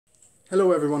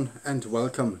Hello everyone and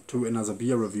welcome to another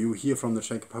beer review here from the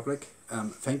Czech Republic.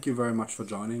 Thank you very much for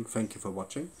joining, thank you for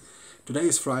watching. Today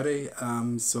is Friday,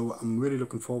 so I'm really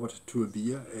looking forward to a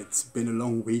beer. It's been a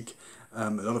long week, a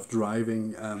lot of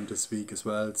driving this week as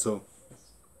well, so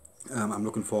I'm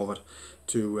looking forward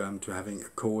to having a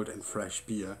cold and fresh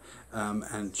beer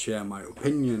and share my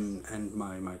opinion and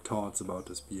my thoughts about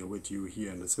this beer with you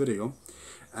here in this video.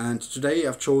 And today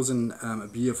I've chosen a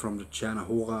beer from the Cerna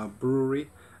Hora brewery.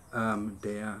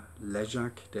 Der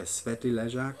Lezak, der Svetli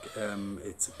Lezak.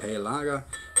 It's a pale lager,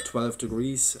 12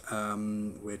 degrees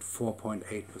with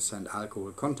 4.8%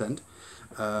 alcohol content,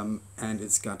 and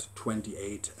it's got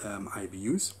 28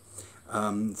 IBUs.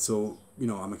 So, you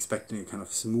know, I'm expecting a kind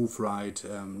of smooth ride,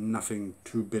 nothing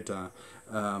too bitter,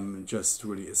 just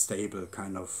really a stable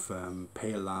kind of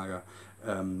pale lager,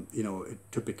 you know, a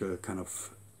typical kind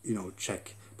of, you know,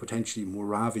 Czech, potentially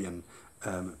Moravian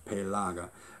pale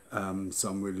lager. So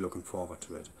I'm really looking forward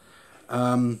to it.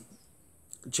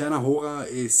 Cerna Hora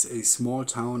is a small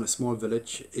town, a small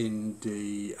village in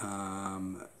the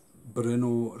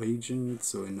Brno region,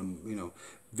 so in the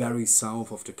very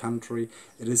south of the country.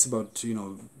 It is about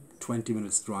 20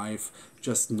 minutes drive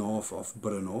just north of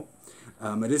Brno.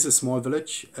 It is a small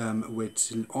village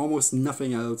with almost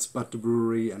nothing else but the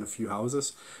brewery and a few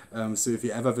houses. So if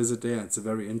you ever visit there, it's a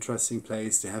very interesting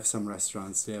place. They have some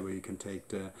restaurants there where you can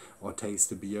take or taste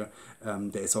the beer.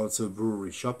 There's also a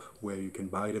brewery shop where you can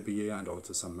buy the beer and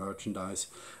also some merchandise.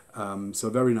 So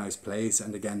a very nice place,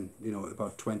 and again,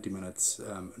 about 20 minutes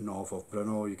north of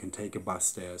Brno. You can take a bus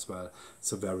there as well,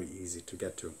 so very easy to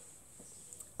get to.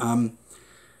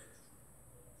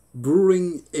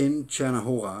 Brewing in Cerna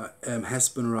Hora has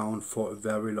been around for a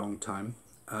very long time.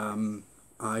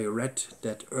 I read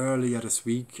that earlier this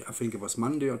week, I think it was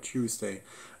Monday or Tuesday,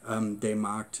 they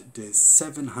marked the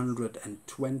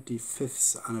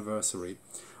 725th anniversary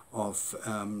of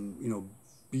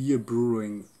beer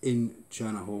brewing in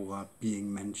Cerna Hora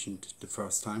being mentioned the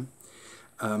first time.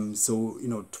 So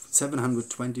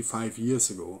 725 years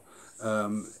ago,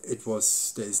 there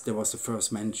was the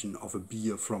first mention of a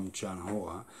beer from Cerna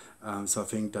Hora. So I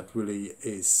think that really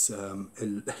is a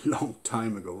long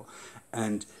time ago,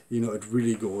 and it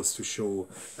really goes to show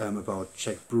about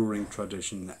Czech brewing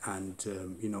tradition and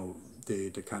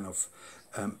the kind of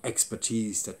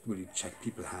expertise that really Czech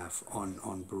people have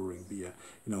on brewing beer,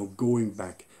 going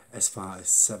back as far as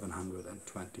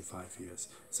 725 years.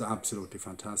 So absolutely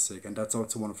fantastic, and that's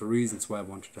also one of the reasons why I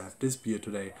wanted to have this beer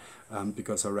today,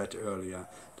 because I read earlier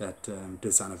that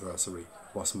this anniversary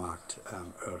was marked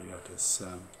earlier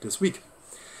this week.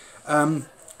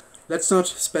 Let's not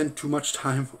spend too much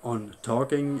time on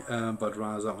talking, but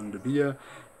rather on the beer.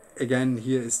 Again,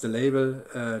 here is the label,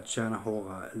 Cerna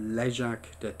Hora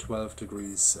Lezak, the 12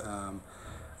 degrees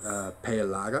pale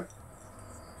lager.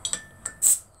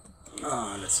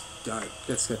 Let's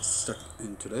get stuck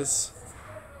into this.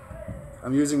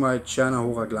 I'm using my Cerna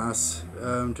Hora glass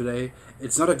today.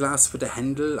 It's not a glass with a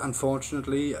handle,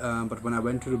 unfortunately, but when I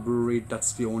went to the brewery,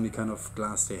 that's the only kind of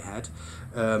glass they had.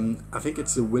 I think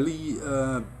it's a Willy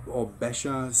or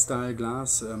Becher style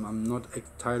glass. I'm not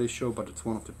entirely sure, but it's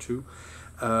one of the two.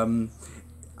 I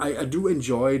do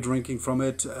enjoy drinking from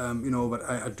it, but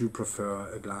I do prefer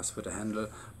a glass with a handle,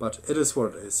 but it is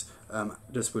what it is.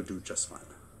 This will do just fine.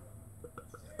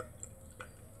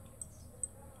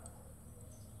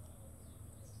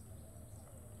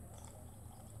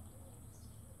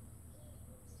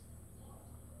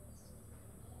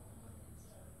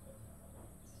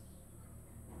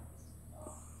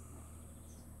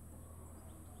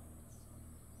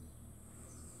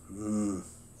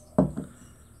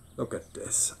 Look at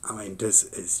this. I mean, this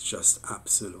is just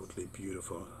absolutely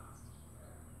beautiful.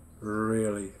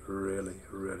 Really, really,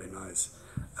 really nice.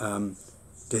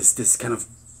 This kind of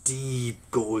deep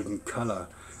golden color,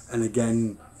 and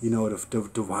again,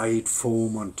 the white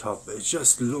foam on top. It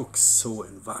just looks so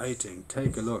inviting.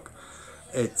 Take a look.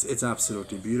 It's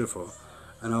absolutely beautiful.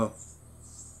 I know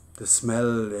the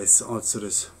smell is also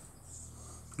this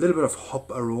little bit of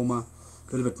hop aroma,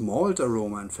 a little bit malt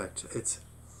aroma. In fact, it's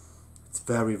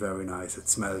very, very nice. It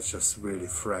smells just really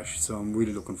fresh, so I'm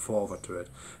really looking forward to it.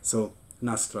 So,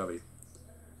 na zdraví.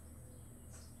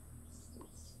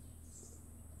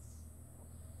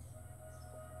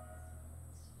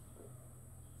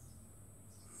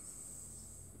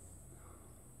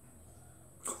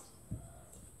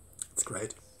 It's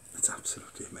great. It's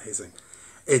absolutely amazing.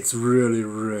 It's really,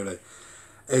 really,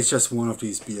 it's just one of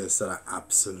these beers that I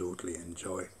absolutely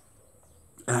enjoy.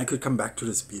 And I could come back to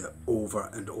this beer over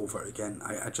and over again.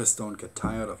 I just don't get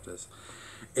tired of this.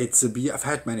 It's a beer I've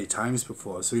had many times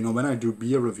before. So, you know, when I do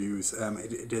beer reviews,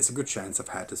 there's a good chance I've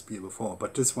had this beer before.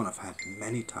 But this one I've had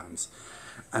many times.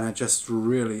 And I just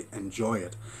really enjoy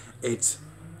it. It's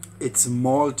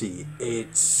malty.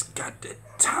 It's got a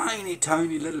tiny,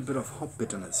 tiny little bit of hop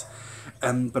bitterness.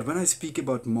 But when I speak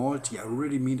about malty, I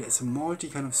really mean there's a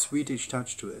malty kind of sweetish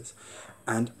touch to it.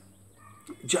 And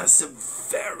just a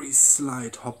very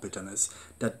slight hop bitterness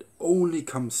that only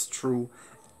comes through,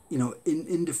 you know,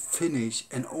 in the finish,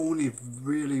 and only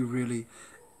really, really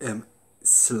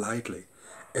slightly.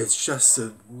 It's just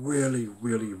a really,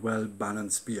 really well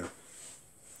balanced beer.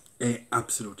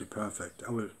 Absolutely perfect.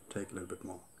 I will take a little bit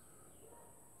more.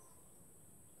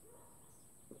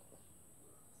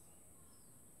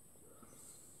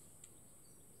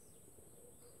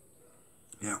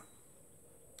 Yeah.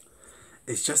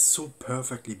 It's just so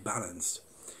perfectly balanced.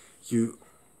 You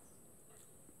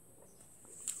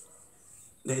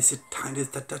There's a tiny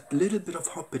that little bit of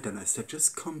hop bitterness that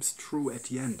just comes through at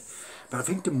the end. But I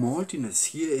think the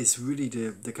maltiness here is really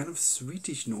the kind of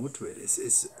sweetish note to it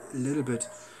is a little bit,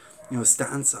 you know,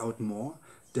 stands out more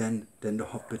than the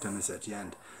hop bitterness at the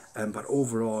end. But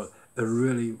overall, a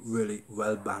really, really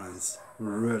well balanced,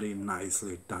 really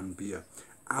nicely done beer.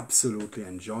 Absolutely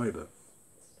enjoyable.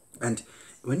 And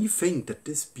when you think that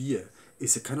this beer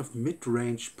is a kind of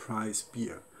mid-range price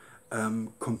beer,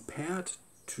 compared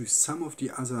to some of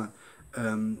the other,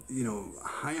 you know,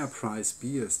 higher price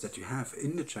beers that you have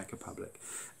in the Czech Republic,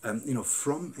 you know,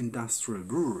 from industrial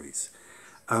breweries,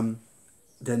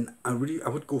 then I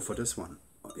would go for this one,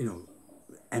 you know,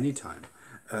 anytime,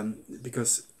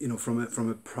 because, you know, from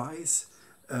a price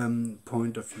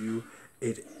point of view,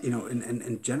 it, you know,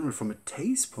 in general, from a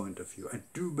taste point of view, I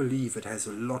do believe it has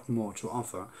a lot more to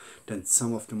offer than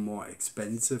some of the more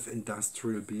expensive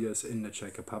industrial beers in the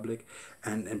Czech Republic,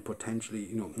 and potentially,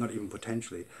 you know, not even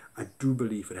potentially, I do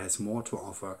believe it has more to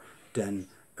offer than,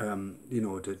 you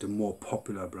know, the more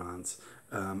popular brands,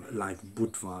 like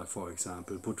Budvar, for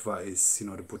example. Budvar is, you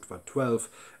know, the Budvar 12,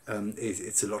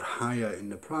 it's a lot higher in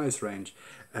the price range,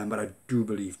 but I do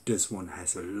believe this one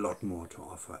has a lot more to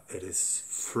offer. It is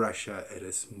fresher, it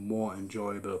is more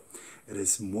enjoyable, it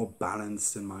is more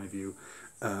balanced in my view,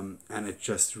 and it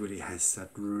just really has that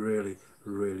really,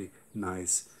 really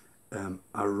nice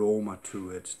aroma to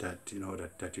it that, you know,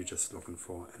 that you're just looking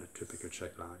for in a typical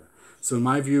Czech lager. So in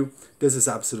my view, this is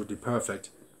absolutely perfect.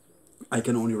 I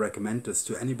can only recommend this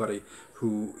to anybody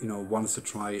who, you know, wants to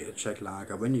try a Czech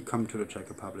lager. When you come to the Czech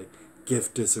Republic,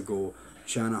 give this a go.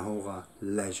 Cerna Hora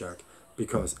Lezak,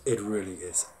 because it really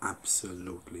is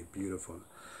absolutely beautiful.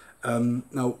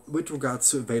 Now, with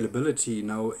regards to availability,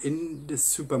 now in the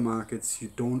supermarkets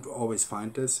you don't always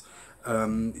find this.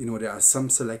 You know, there are some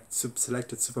selected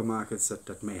supermarkets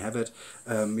that may have it.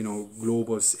 You know,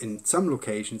 Globus in some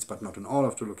locations, but not in all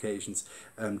of the locations.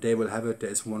 They will have it.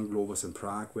 There's one Globus in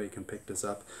Prague where you can pick this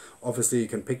up. Obviously, you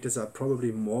can pick this up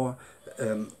probably more,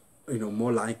 you know,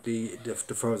 more likely the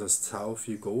further south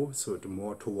you go, so the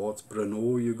more towards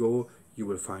Brno you go, you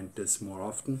will find this more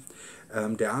often.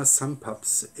 There are some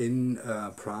pubs in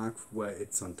Prague where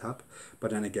it's on tap,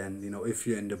 but then again, you know, if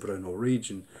you're in the Brno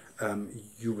region,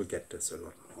 you will get this a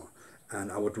lot more,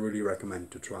 and I would really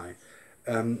recommend to try.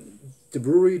 The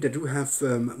brewery, they do have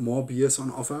more beers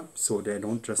on offer, so they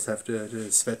don't just have the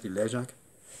Svetli Lezak,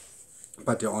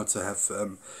 but they also have,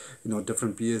 you know,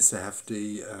 different beers. They have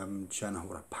the Cerna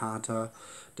Hora Pata,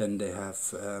 then they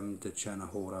have the Cerna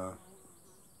Hora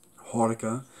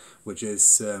Horka, which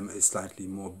is a slightly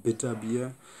more bitter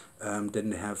beer.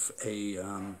 Then they have a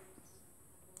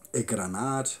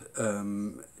Granat,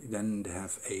 then they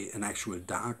have an actual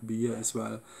dark beer as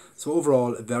well. So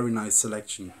overall, a very nice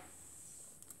selection,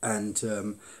 and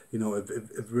you know, a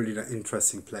really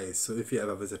interesting place. So if you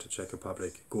ever visit the Czech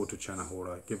Republic, go to Cerna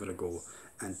Hora, give it a go,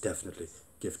 and definitely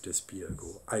give this beer a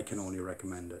go. I can only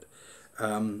recommend it.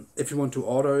 If you want to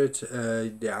order it,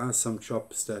 there are some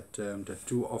shops that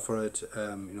do offer it,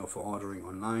 you know, for ordering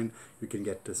online. You can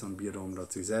get this on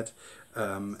beerdome.cz,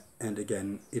 and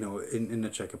again, you know, in the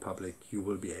Czech Republic, you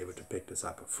will be able to pick this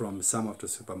up from some of the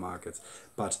supermarkets,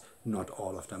 but not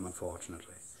all of them,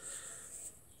 unfortunately.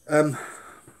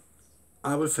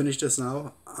 I will finish this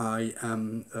now. I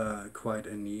am quite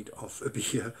in need of a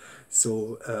beer,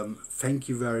 so thank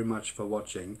you very much for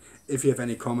watching. If you have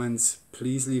any comments,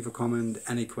 please leave a comment.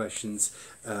 Any questions,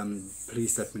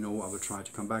 please let me know. I will try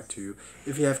to come back to you.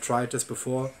 If you have tried this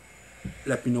before,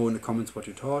 let me know in the comments what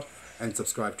you thought, and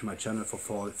subscribe to my channel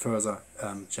for further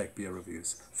Czech beer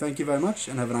reviews. Thank you very much,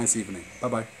 and have a nice evening. Bye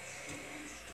bye.